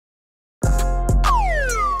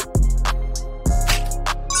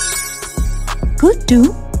GoodDo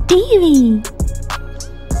TV.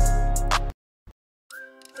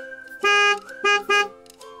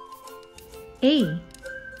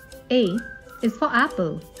 A is for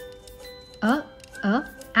apple.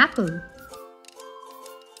 Apple.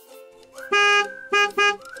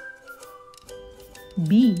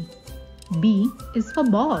 B is for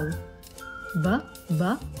ball.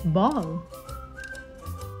 Ball.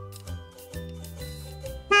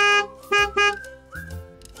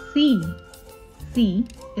 C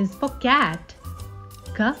is for cat.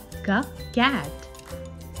 Cat.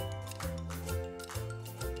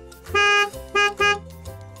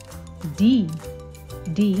 D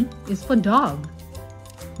is for dog.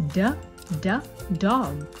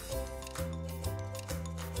 Dog.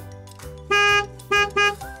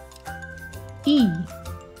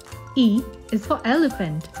 E is for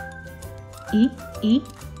elephant.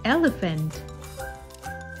 Elephant.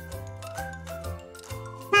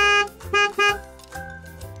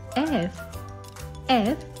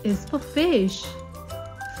 F is for fish.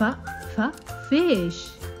 Fish.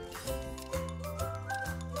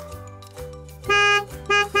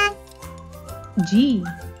 G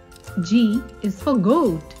is for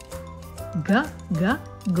goat.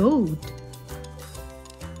 Goat.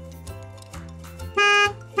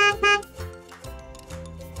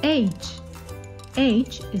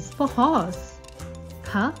 H is for horse.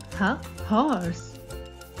 Horse.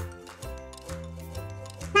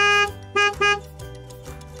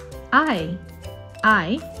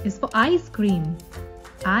 I is for ice cream.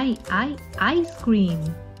 Ice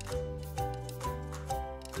cream.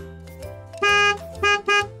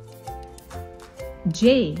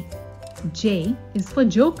 J is for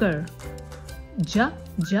joker.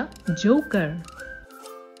 Joker.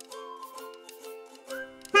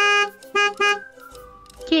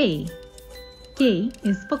 K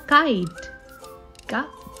is for kite.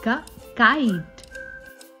 Kite.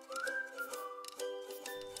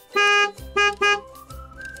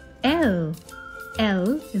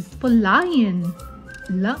 L is for lion.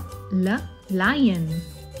 Lion.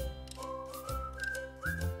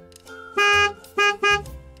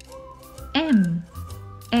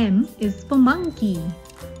 M is for monkey.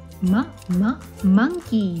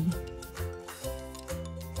 Monkey.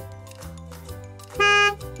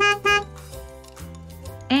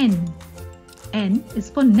 N is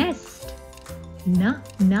for nest.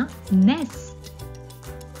 Nest.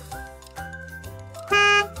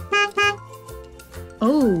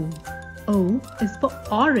 O is for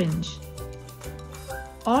orange.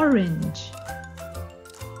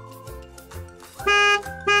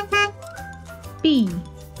 P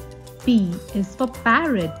is for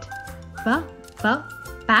parrot.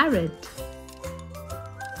 Parrot.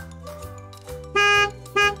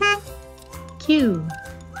 Q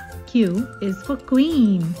is for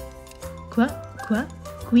queen.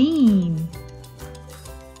 Queen.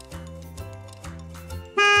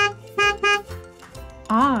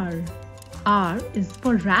 R is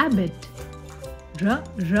for rabbit.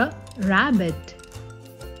 Rabbit.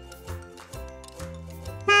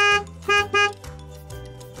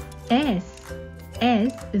 S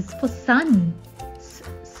is for sun.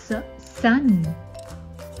 Sun.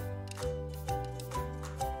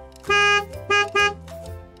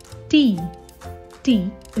 T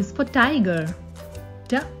is for tiger.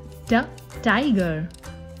 Tiger.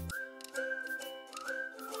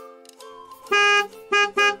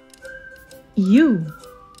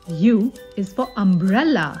 U is for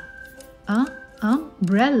umbrella.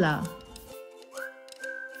 Umbrella.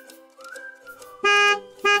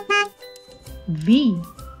 V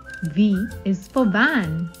is for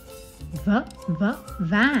van.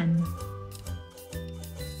 Van.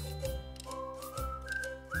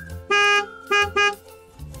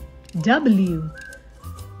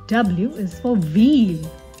 W is for wheel.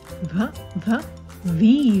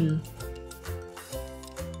 Wheel.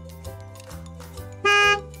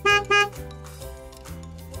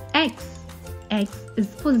 X is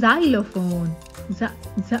for xylophone.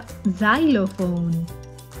 Xylophone.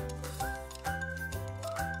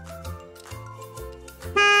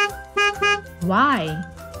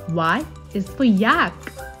 Y is for yak.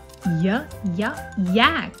 Yak.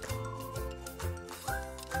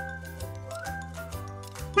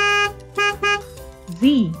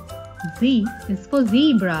 Z is for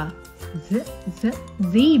zebra.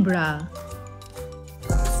 Zebra.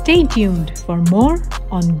 Stay tuned for more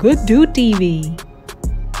on GoodDo TV.